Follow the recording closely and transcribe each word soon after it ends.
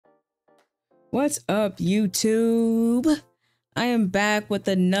What's up, YouTube? I am back with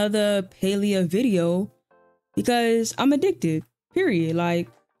another Palia video because I'm addicted, period. Like,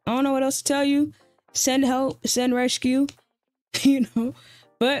 I don't know what else to tell you. Send help, send rescue, you know.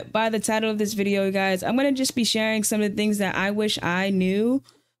 But by the title of this video, guys, I'm going to just be sharing some of the things that I wish I knew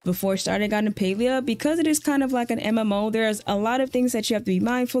before starting on Palia, because it is kind of like an MMO. There's a lot of things that you have to be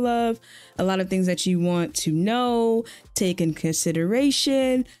mindful of, a lot of things that you want to know, take in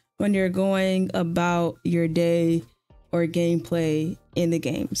consideration when you're going about your day or gameplay in the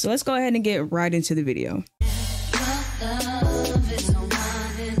game. So let's go ahead and get right into the video.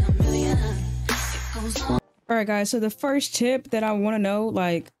 All right, guys, so the first tip that I want to know,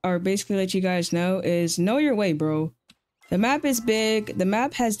 or basically let you guys know, is know your way, bro. The map is big. The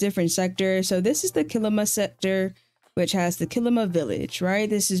map has different sectors. So this is the Kilima sector, which has the Kilima village, right?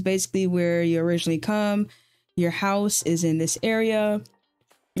 This is basically where you originally come. Your house is in this area.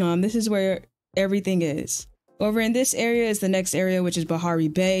 This is where everything is. Over in this area is the next area, which is Bahari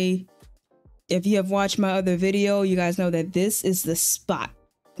Bay. If you have watched my other video, you guys know that this is the spot.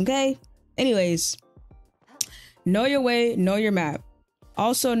 Okay? Anyways, know your way, know your map.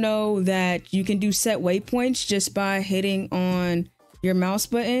 Also know that you can do set waypoints just by hitting on your mouse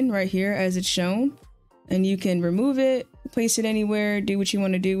button right here as it's shown. And you can remove it, place it anywhere, do what you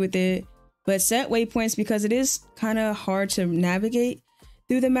want to do with it. But set waypoints, because it is kind of hard to navigate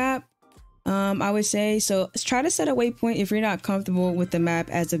through the map, I would say. So try to set a waypoint if you're not comfortable with the map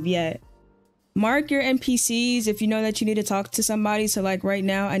as of yet. Mark your NPCs if you know that you need to talk to somebody. So like right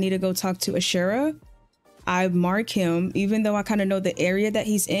now, I need to go talk to Ashera. I mark him, even though I kind of know the area that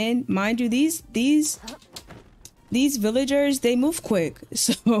he's in. Mind you, these villagers, they move quick.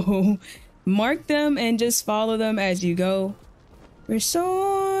 So mark them and just follow them as you go. We're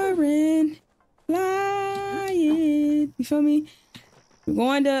soaring, flying. You feel me? We're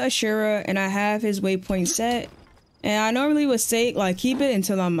going to Ashura, and I have his waypoint set. And I normally would say, keep it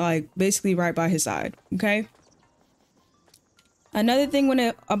until I'm, basically right by his side. Okay? Another thing when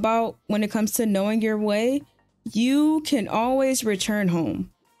it comes to knowing your way, you can always return home.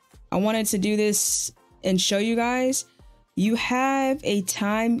 I wanted to do this and show you guys. You have a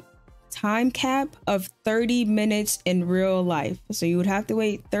time cap of 30 minutes in real life. So you would have to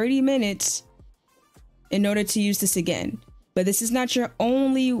wait 30 minutes in order to use this again. But this is not your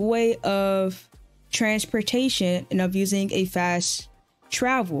only way of transportation and of using a fast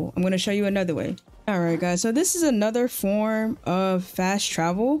travel. I'm going to show you another way. All right, guys, so this is another form of fast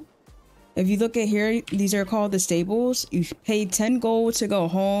travel. If you look at here, these are called the stables. You pay 10 gold to go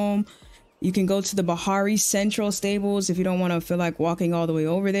home. You can go to the Bahari Central stables if you don't want to feel like walking all the way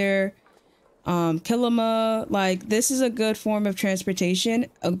over there. Kilima, this is a good form of transportation.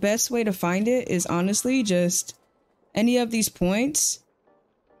 A best way to find it is honestly just any of these points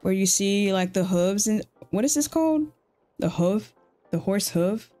where you see the hooves, and what is this called? The hoof? The horse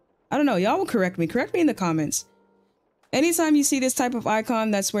hoof? I don't know. Y'all will correct me. Correct me in the comments. Anytime you see this type of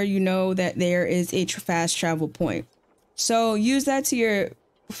icon, that's where you know that there is a fast travel point. So use that to your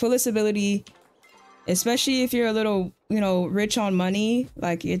fullest ability, especially if you're a little, rich on money.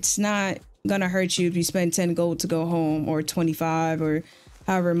 It's not gonna hurt you if you spend 10 gold to go home, or 25, or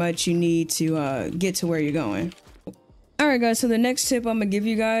however much you need to get to where you're going. All right, guys. So the next tip I'm gonna give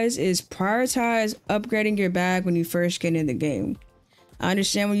you guys is prioritize upgrading your bag when you first get in the game. I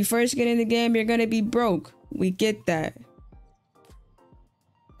understand when you first get in the game, you're going to be broke. We get that.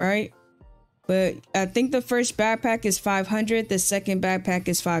 Right? But I think the first backpack is 500. The second backpack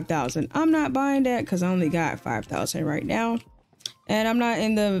is 5,000. I'm not buying that because I only got 5,000 right now. And I'm not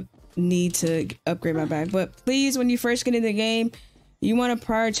in the need to upgrade my bag. But please, when you first get in the game, you want to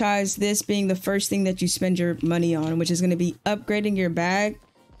prioritize this being the first thing that you spend your money on, which is going to be upgrading your bag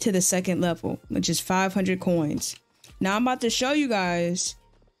to the second level, which is 500 coins. Now I'm about to show you guys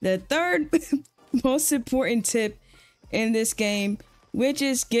the third most important tip in this game, which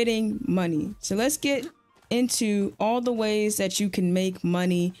is getting money. So let's get into all the ways that you can make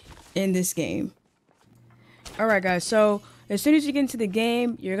money in this game. All right, guys. So as soon as you get into the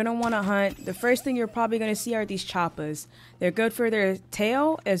game, you're going to want to hunt. The first thing you're probably going to see are these choppas. They're good for their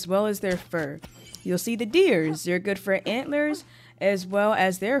tail as well as their fur. You'll see the deers. They're good for antlers as well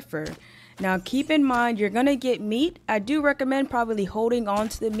as their fur. Now, keep in mind, you're going to get meat. I do recommend probably holding on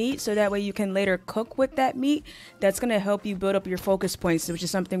to the meat so that way you can later cook with that meat. That's going to help you build up your focus points, which is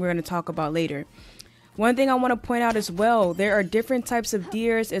something we're going to talk about later. One thing I want to point out as well, there are different types of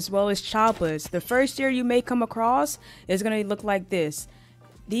deers as well as choppas. The first deer you may come across is going to look like this.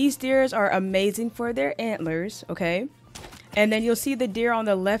 These deers are amazing for their antlers, okay? And then you'll see the deer on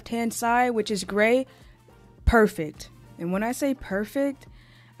the left-hand side, which is gray. Perfect. And when I say perfect,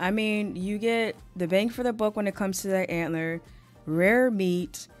 I mean, you get the bang for the buck when it comes to that antler, rare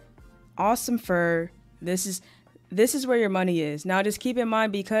meat, awesome fur. This is where your money is. Now just keep in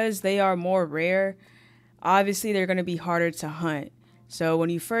mind, because they are more rare, obviously they're going to be harder to hunt. So when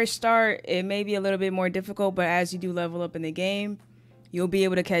you first start, it may be a little bit more difficult, but as you do level up in the game, you'll be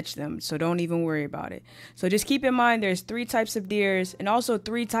able to catch them. So don't even worry about it. So just keep in mind, there's 3 types of deers and also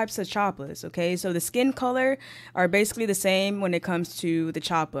 3 types of choppas. Okay, so the skin color are basically the same when it comes to the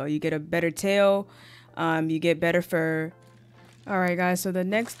choppa. You get a better tail, you get better fur. All right, guys. So the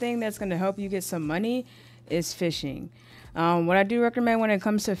next thing that's going to help you get some money is fishing. What I do recommend when it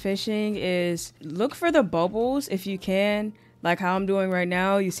comes to fishing is look for the bubbles if you can. Like how I'm doing right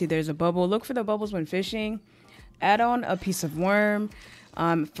now, you see there's a bubble. Look for the bubbles when fishing. Add on a piece of worm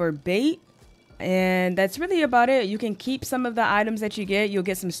for bait. And that's really about it. You can keep some of the items that you get. You'll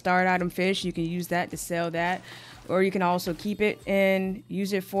get some starred item fish. You can use that to sell that. Or you can also keep it and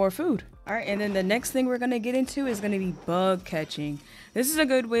use it for food. All right, and then the next thing we're going to get into is going to be bug catching. This is a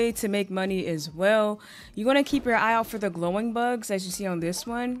good way to make money as well. You want to keep your eye out for the glowing bugs, as you see on this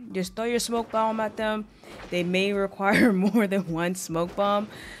one. Just throw your smoke bomb at them. They may require more than 1 smoke bomb,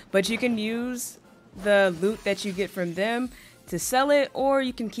 but you can use the loot that you get from them to sell it, or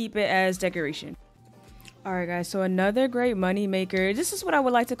you can keep it as decoration. All right, guys, so another great money maker. This is what I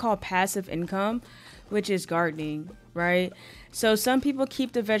would like to call passive income, which is gardening, right? So some people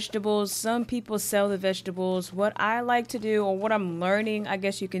keep the vegetables, some people sell the vegetables. What I like to do, or what I'm learning, I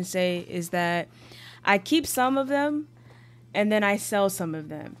guess you can say, is that I keep some of them and then I sell some of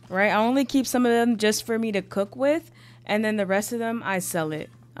them, right? I only keep some of them just for me to cook with, and then the rest of them I sell it.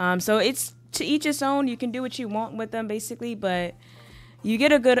 So it's to each its own. You can do what you want with them basically, but you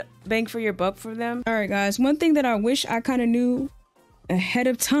get a good bang for your buck for them. All right, guys, one thing that I wish I kind of knew ahead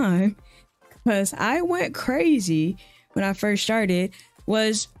of time, because I went crazy when I first started,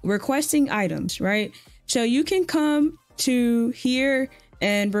 was requesting items, right? So you can come to here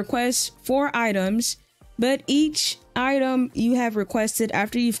and request 4 items, but each item you have requested,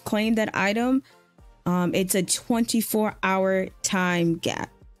 after you've claimed that item, it's a 24-hour time gap.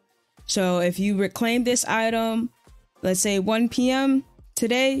 So if you reclaim this item, let's say 1 p.m.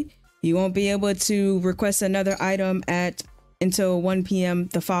 today, you won't be able to request another item until 1 p.m.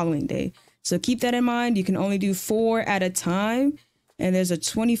 the following day. So keep that in mind. You can only do 4 at a time, and there's a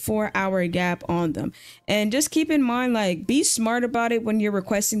 24-hour gap on them. And just keep in mind, like, be smart about it when you're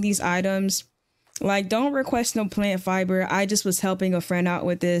requesting these items. Like, don't request no plant fiber. I just was helping a friend out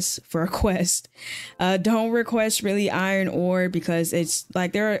with this for a quest. Don't request really iron ore, because it's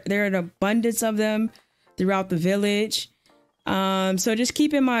like there are an abundance of them throughout the village. So just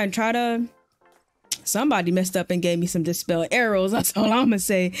keep in mind, somebody messed up and gave me some dispel arrows. That's all I'm gonna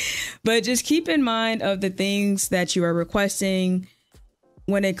say. But just keep in mind of the things that you are requesting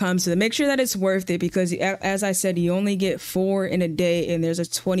when it comes to them. Make sure that it's worth it, because as I said, you only get 4 in a day, and there's a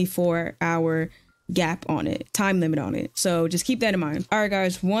 24-hour gap on it, time limit on it. So just keep that in mind. All right,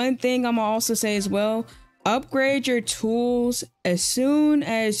 guys, one thing I'm gonna also say as well, upgrade your tools as soon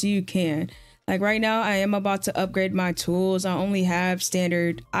as you can. Like right now, I am about to upgrade my tools. I only have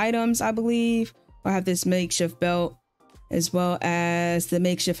standard items, I believe. I have this makeshift belt as well as the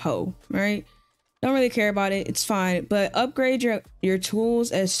makeshift hoe, right? Don't really care about it. It's fine, but upgrade your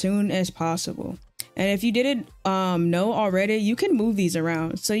tools as soon as possible. And if you didn't know already, you can move these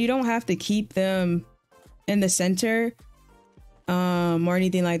around. So you don't have to keep them in the center or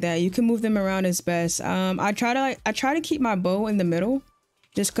anything like that. You can move them around as best. I try to keep my bow in the middle,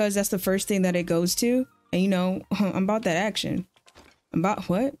 just because that's the first thing that it goes to. And you know, I'm about that action. About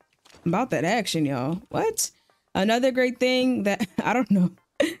what? About that action, y'all. What? Another great thing that I don't know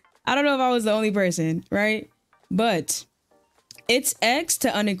if I was the only person, right? But it's X to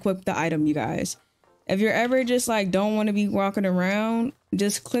unequip the item, you guys. If you're ever just like don't want to be walking around,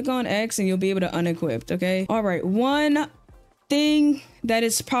 just click on X and you'll be able to unequip. Okay. All right, one thing that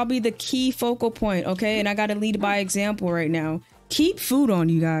is probably the key focal point, okay, and I gotta lead by example right now. Keep food on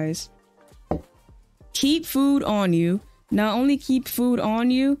you, guys. Keep food on you. Not only keep food on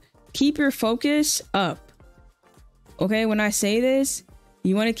you, keep your focus up. Okay, when I say this,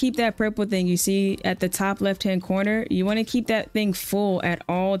 you want to keep that purple thing you see at the top left hand corner. You want to keep that thing full at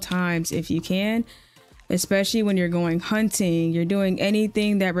all times if you can, especially when you're going hunting, you're doing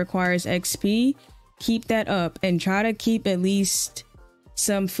anything that requires XP. Keep that up and try to keep at least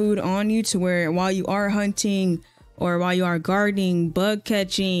some food on you, to where while you are hunting or while you are gardening, bug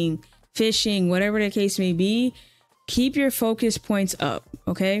catching, fishing, whatever the case may be, keep your focus points up.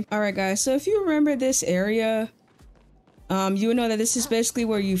 Okay. All right, guys. So if you remember this area, you will know that this is basically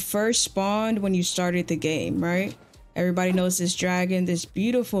where you first spawned when you started the game, right? Everybody knows this dragon, this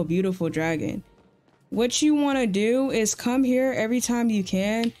beautiful, beautiful dragon. What you want to do is come here every time you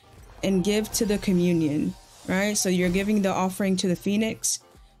can and give to the communion, right? So you're giving the offering to the phoenix.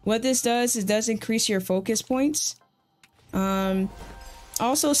 What this does is does increase your focus points.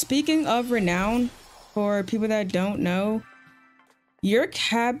 Also, speaking of renown, for people that don't know, you're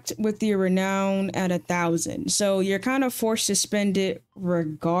capped with your renown at 1,000. So you're kind of forced to spend it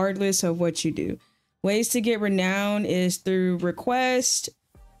regardless of what you do. Ways to get renown is through request,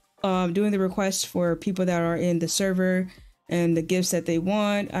 doing the requests for people that are in the server and the gifts that they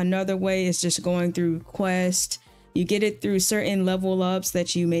want. Another way is just going through quest. You get it through certain level ups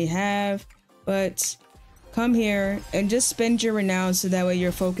that you may have, but come here and just spend your renown so that way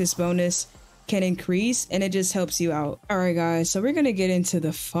your focus bonus can increase and it just helps you out. All right, guys, so we're gonna get into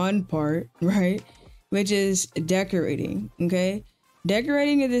the fun part, right? Which is decorating. Okay,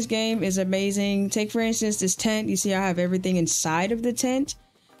 decorating in this game is amazing. Take for instance this tent. You see I have everything inside of the tent.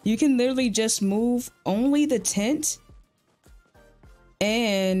 You can literally just move only the tent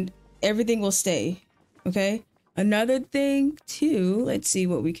and everything will stay. Okay, another thing too, let's see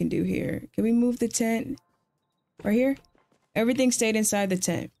what we can do here. Can we move the tent right here? Everything stayed inside the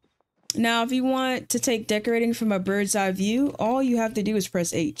tent. Now, if you want to take decorating from a bird's eye view, all you have to do is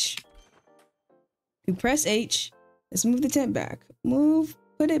press H. You press H. Let's move the tent back.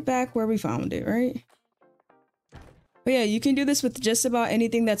 Put it back where we found it, right? But yeah, you can do this with just about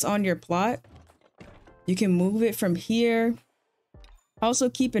anything that's on your plot. You can move it from here. Also,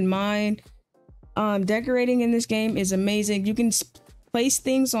 keep in mind, decorating in this game is amazing. You can place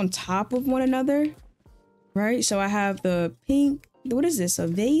things on top of one another, right? So I have the pink. What is this? A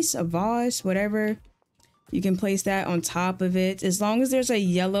vase, a vase, whatever. You can place that on top of it. As long as there's a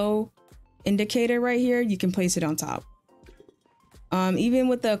yellow indicator right here, you can place it on top. Even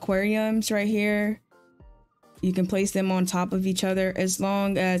with the aquariums right here, you can place them on top of each other as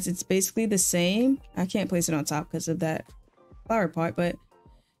long as it's basically the same. I can't place it on top because of that flower pot, but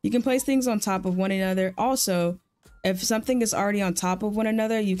you can place things on top of one another. Also, if something is already on top of one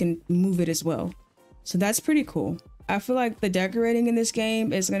another, you can move it as well. So that's pretty cool. I feel like the decorating in this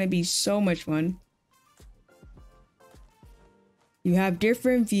game is going to be so much fun. You have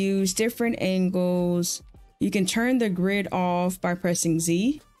different views, different angles. You can turn the grid off by pressing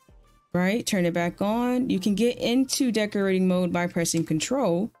Z, right? Turn it back on. You can get into decorating mode by pressing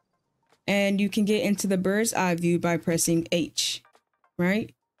Control. And you can get into the bird's eye view by pressing H,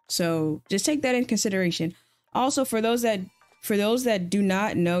 right? So just take that in consideration. Also, for those that do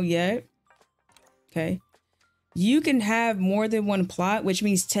not know yet, okay, you can have more than one plot, which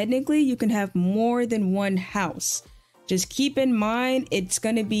means technically you can have more than one house. Just keep in mind, it's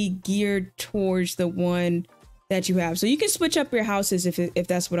going to be geared towards the one that you have. So you can switch up your houses if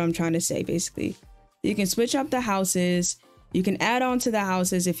that's what I'm trying to say, basically. You can switch up the houses. You can add on to the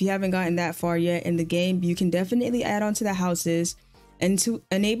houses. If you haven't gotten that far yet in the game, you can definitely add on to the houses. And to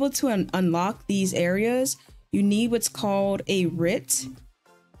enable to unlock these areas, you need what's called a writ.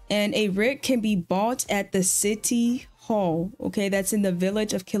 And a writ can be bought at the city hall, okay? That's in the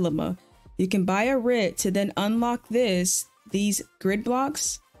village of Kilima. You can buy a writ to then unlock these grid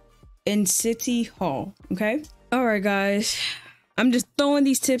blocks in city hall, okay? All right, guys. I'm just throwing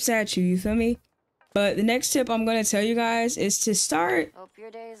these tips at you, you feel me? But the next tip I'm going to tell you guys is to start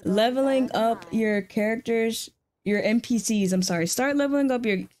leveling up your characters, your NPCs, I'm sorry. Start leveling up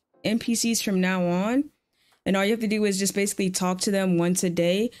your NPCs from now on. And all you have to do is just basically talk to them once a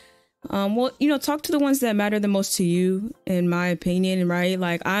day. Well, you know, talk to the ones that matter the most to you, in my opinion, right?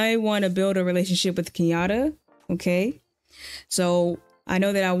 Like, I want to build a relationship with Kenyatta, okay? So I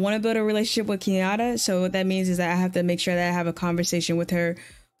know that I want to build a relationship with Kenyatta. So what that means is that I have to make sure that I have a conversation with her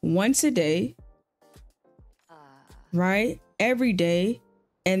once a day, right? Every day.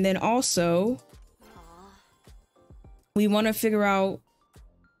 And then also, we want to figure out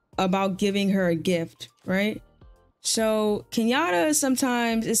about giving her a gift, right? So Kenyatta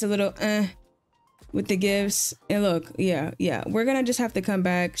sometimes is a little with the gifts. And look, yeah, we're gonna just have to come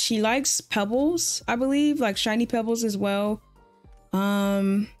back. She likes pebbles, I believe, like shiny pebbles as well.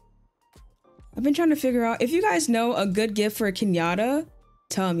 I've been trying to figure out, if you guys know a good gift for Kenyatta,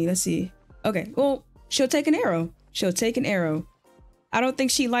 tell me. Let's see. Okay, well, she'll take an arrow. She'll take an arrow. I don't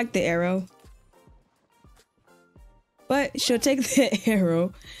think she liked the arrow, but she'll take the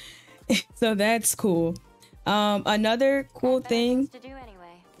arrow. So that's cool. Another cool thing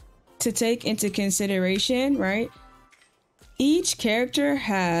to take into consideration, right? Each character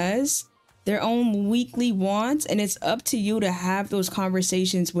has their own weekly wants, and it's up to you to have those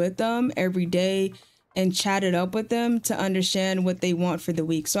conversations with them every day and chat it up with them to understand what they want for the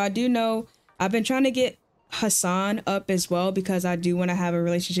week. So I do know I've been trying to get Hassan up as well because I do want to have a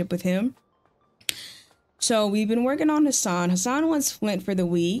relationship with him. So we've been working on Hassan. Hassan wants Flint for the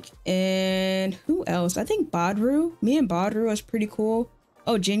week. And who else? I think Badru. Me and Badru is pretty cool.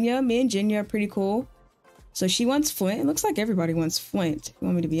 Oh, Jinya. Me and Jinya are pretty cool. So she wants Flint. It looks like everybody wants Flint, if you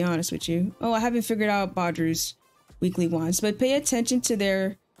want me to be honest with you. Oh, I haven't figured out Badru's weekly wants. But pay attention to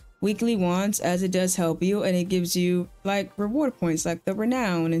their weekly wants as it does help you. And it gives you like reward points like the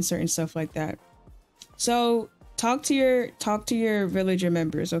renown and certain stuff like that. So talk to your villager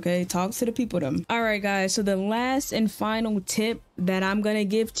members, okay? Talk to the people them. All right, guys. So the last and final tip that I'm gonna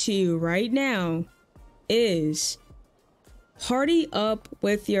give to you right now is party up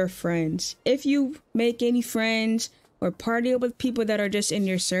with your friends. If you make any friends or party up with people that are just in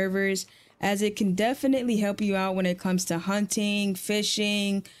your servers, as it can definitely help you out when it comes to hunting,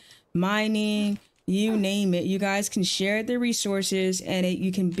 fishing, mining, you name it. You guys can share the resources and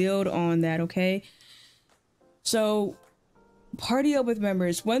you can build on that, okay? So party up with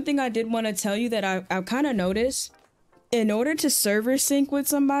members. One thing I did want to tell you that I've kind of noticed, in order to server sync with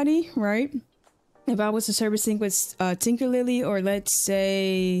somebody, right? If I was to server sync with Tinker Lily or let's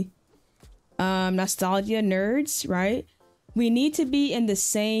say Nostalgia Nerds, right? We need to be in the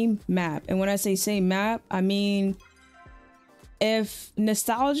same map. And when I say same map, I mean, if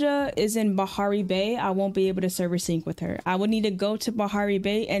Nostalgia is in Bahari Bay, I won't be able to server sync with her. I would need to go to Bahari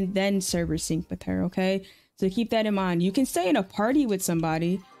Bay and then server sync with her, okay? So keep that in mind. You can stay in a party with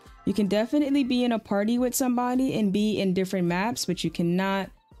somebody. You can definitely be in a party with somebody and be in different maps, but you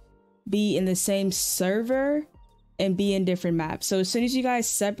cannot be in the same server and be in different maps. So as soon as you guys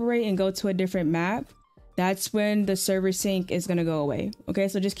separate and go to a different map, that's when the server sync is going to go away. Okay,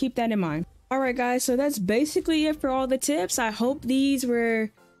 so just keep that in mind. All right, guys, so that's basically it for all the tips. I hope these were,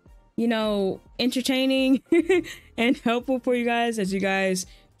 you know, entertaining and helpful for you guys as you guys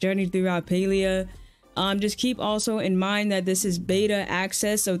journey throughout Palia. Just keep also in mind that this is beta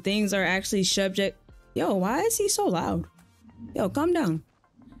access, so things are actually subject. Yo, why is he so loud? Yo, calm down.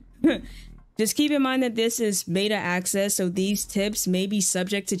 Just keep in mind that this is beta access, so these tips may be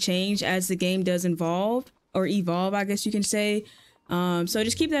subject to change as the game does evolve, I guess you can say. So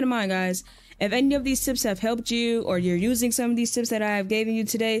just keep that in mind, guys. If any of these tips have helped you or you're using some of these tips that I have given you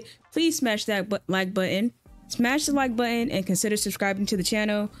today, please smash that like button. Smash the like button and consider subscribing to the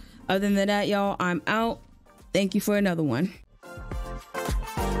channel. Other than that, y'all, I'm out. Thank you for another one.